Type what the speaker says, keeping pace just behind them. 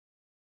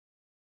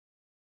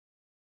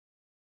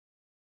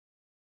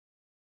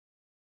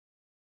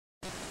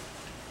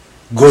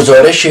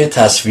گزارش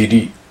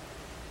تصویری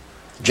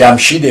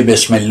جمشید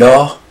بسم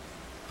الله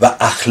و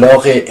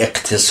اخلاق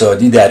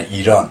اقتصادی در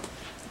ایران.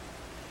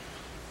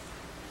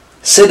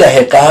 3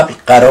 دهه قبل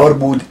قرار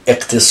بود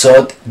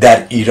اقتصاد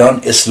در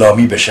ایران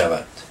اسلامی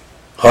بشود.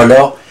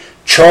 حالا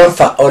 4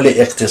 فعال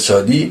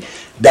اقتصادی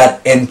در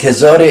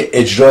انتظار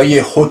اجرای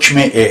حکم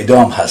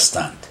اعدام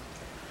هستند.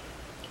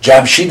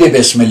 جمشید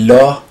بسم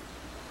الله،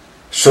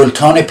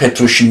 سلطان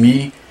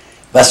پتروشیمی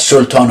و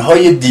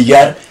سلطانهای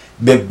دیگر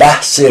به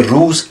بحث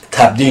روز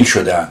تبدیل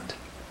شدند.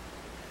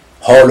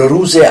 حال و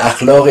روز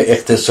اخلاق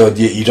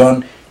اقتصادی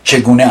ایران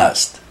چگونه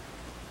است؟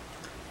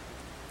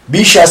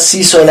 بیش از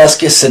 30 سال است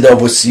که صدا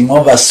و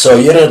سیما و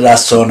سایر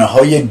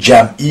رسانه‌های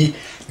جمعی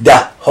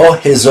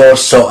 10,000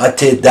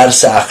 ساعت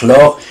درس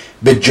اخلاق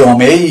به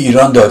جامعه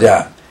ایران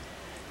داده‌اند.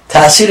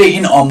 تأثیر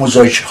این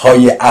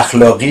آموزش‌های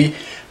اخلاقی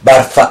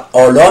بر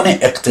فعالان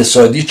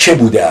اقتصادی چه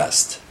بوده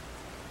است؟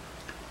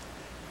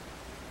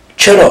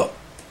 چرا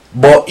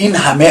با این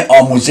همه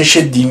آموزش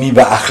دینی و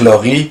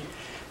اخلاقی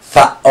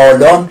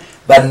فعالان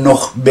و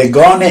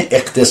نخبگان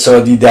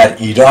اقتصادی در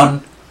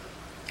ایران،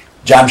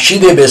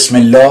 جمشید بسم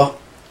الله،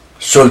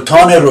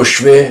 سلطان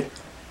رشوه،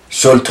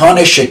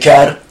 سلطان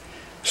شکر،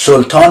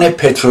 سلطان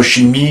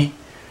پتروشیمی،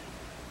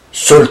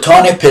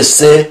 سلطان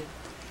پسته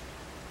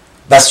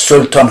و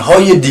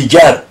سلطانهای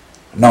دیگر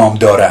نام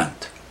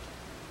دارند؟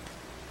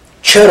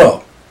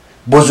 چرا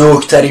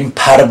بزرگترین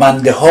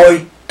پرونده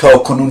های تا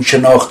کنون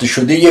شناخته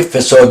شده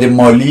فساد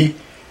مالی،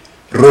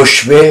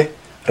 رشوه،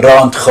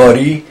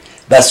 راندخواری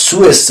و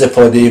سوء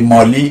استفاده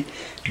مالی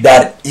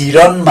در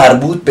ایران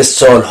مربوط به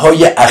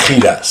سالهای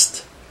اخیر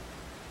است؟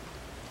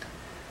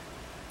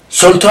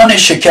 سلطان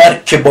شکر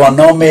که با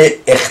نام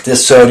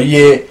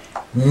اختصاری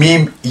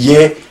میم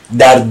ی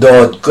در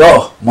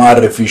دادگاه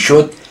معرفی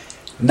شد،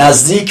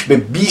 نزدیک به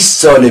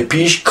 20 سال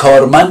پیش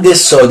کارمند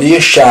ساده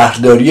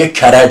شهرداری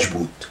کرج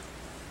بود.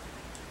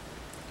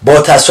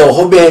 با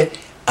تصاحب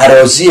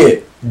اراضی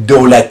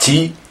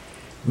دولتی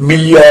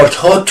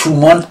میلیاردها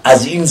تومان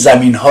از این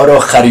زمینها را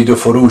خرید و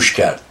فروش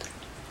کرد.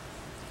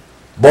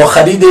 با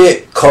خرید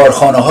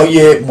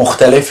کارخانه‌های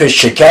مختلف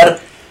شکر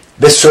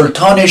به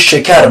سلطان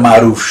شکر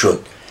معروف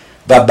شد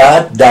و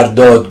بعد در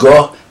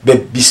دادگاه به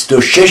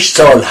 26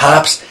 سال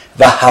حبس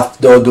و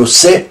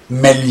 73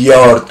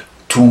 میلیارد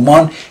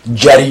تومان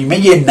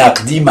جریمه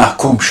نقدی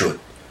محکوم شد.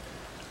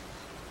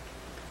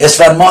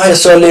 اسفند ماه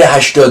سال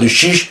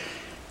 86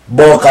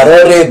 با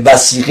قرار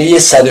وثیقه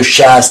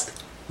 160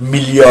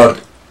 میلیارد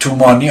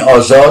تومانی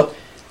آزاد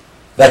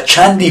و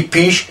چندی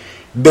پیش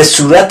به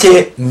صورت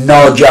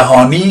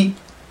ناگهانی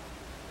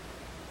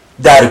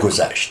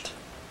درگذشت.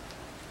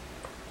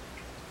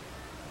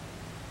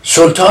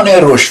 سلطان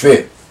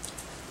رشوه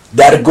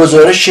در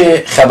گزارش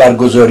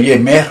خبرگزاری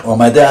مهر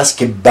آمده است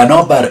که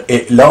بنابر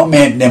اعلام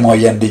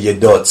نماینده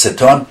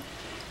دادستان،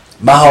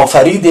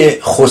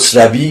 مهافرید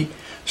خسروی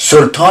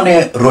سلطان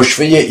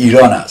رشوه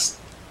ایران است.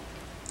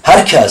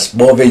 هر کس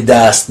با وی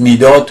دست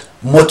میداد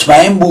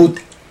مطمئن بود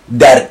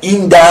در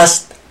این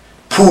دست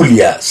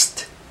پولی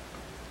است.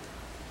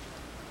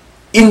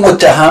 این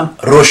متهم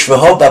رشوه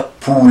ها و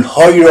پول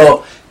هایی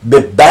را به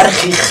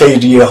برخی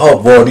خیریه ها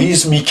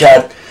واریز می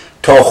کرد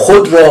تا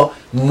خود را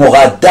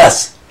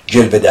مقدس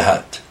جلوه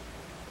دهد.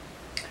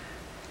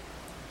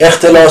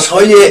 اختلاس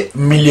های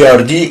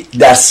میلیاردی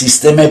در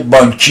سیستم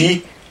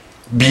بانکی،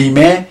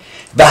 بیمه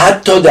و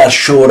حتی در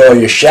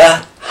شورای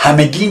شهر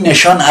همگی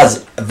نشان از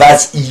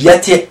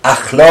وضعیت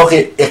اخلاق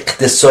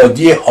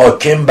اقتصادی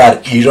حاکم بر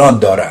ایران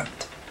دارند.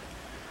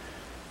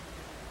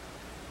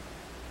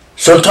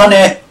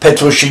 سلطان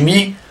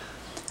پتروشیمی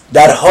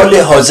در حال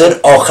حاضر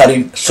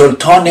آخرین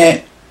سلطان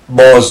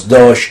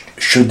بازداشت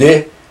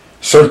شده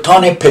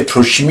سلطان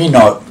پتروشیمی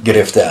نام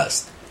گرفته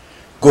است.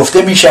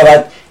 گفته می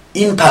شود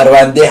این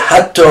پرونده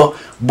حتی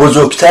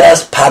بزرگتر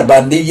از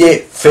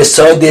پرونده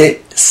فساد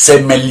 3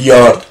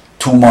 میلیارد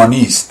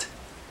تومانی است.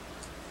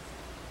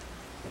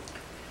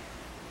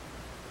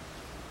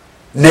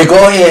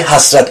 نگاه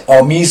حسرت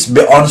آمیز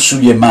به آن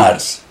سوی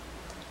مرز.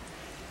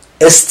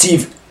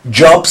 استیو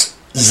جابز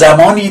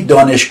زمانی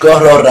دانشگاه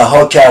را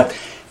رها کرد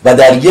و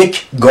در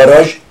یک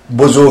گاراژ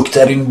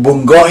بزرگترین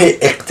بنگاه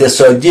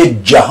اقتصادی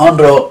جهان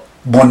را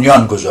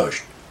بنیان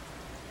گذاشت.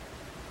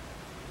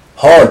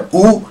 حال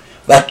او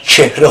و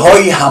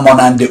چهره‌های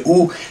همانند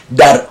او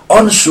در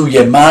آن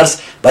سوی مرز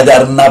و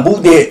در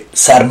نبود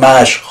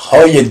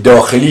سرمشق‌های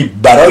داخلی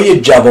برای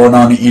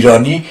جوانان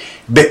ایرانی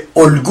به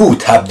الگو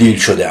تبدیل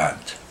شده‌اند.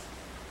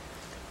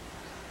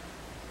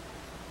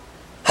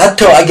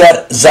 حتی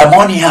اگر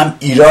زمانی هم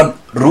ایران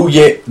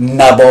روی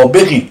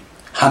نوابغی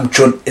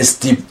همچون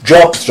استیو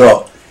جابز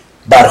را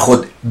بر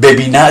خود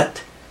ببیند،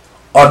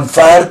 آن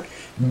فرد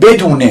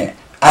بدون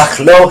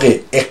اخلاق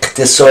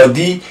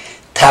اقتصادی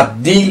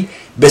تبدیل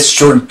به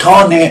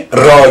سلطان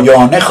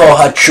رایانه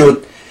خواهد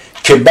شد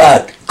که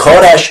بعد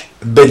کارش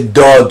به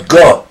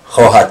دادگاه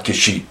خواهد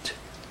کشید.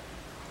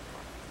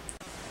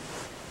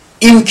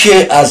 این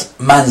که از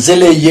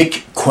منزل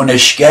یک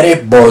کنشگر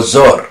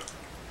بازار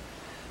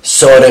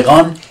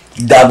سارقان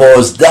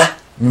 12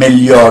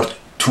 میلیارد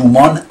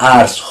تومان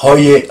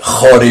ارزهای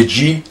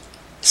خارجی،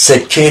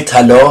 سکه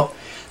طلا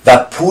و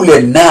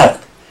پول نقد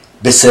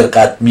به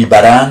سرقت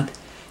میبرند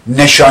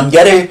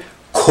نشانگر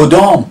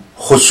کدام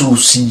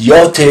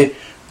خصوصیات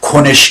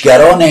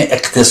کنشگران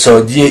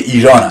اقتصادی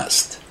ایران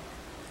است؟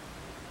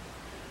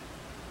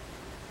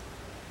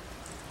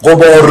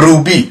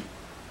 غبارروبی.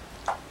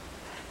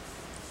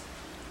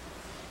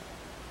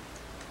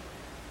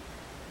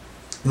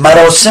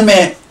 مراسم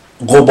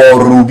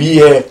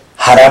غبارروبی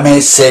حرم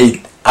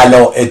سید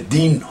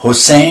علاءالدین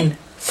حسین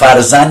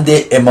فرزند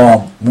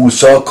امام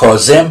موسی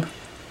کاظم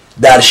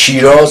در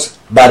شیراز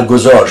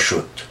برگزار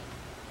شد.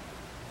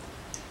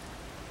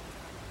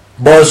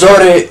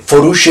 بازار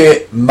فروش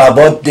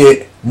مواد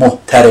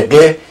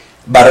محترقه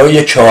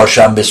برای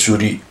چهارشنبه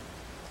سوری.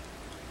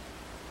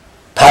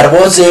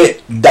 پرواز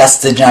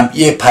دست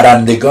جمعی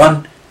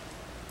پرندگان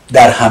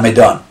در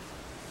همدان.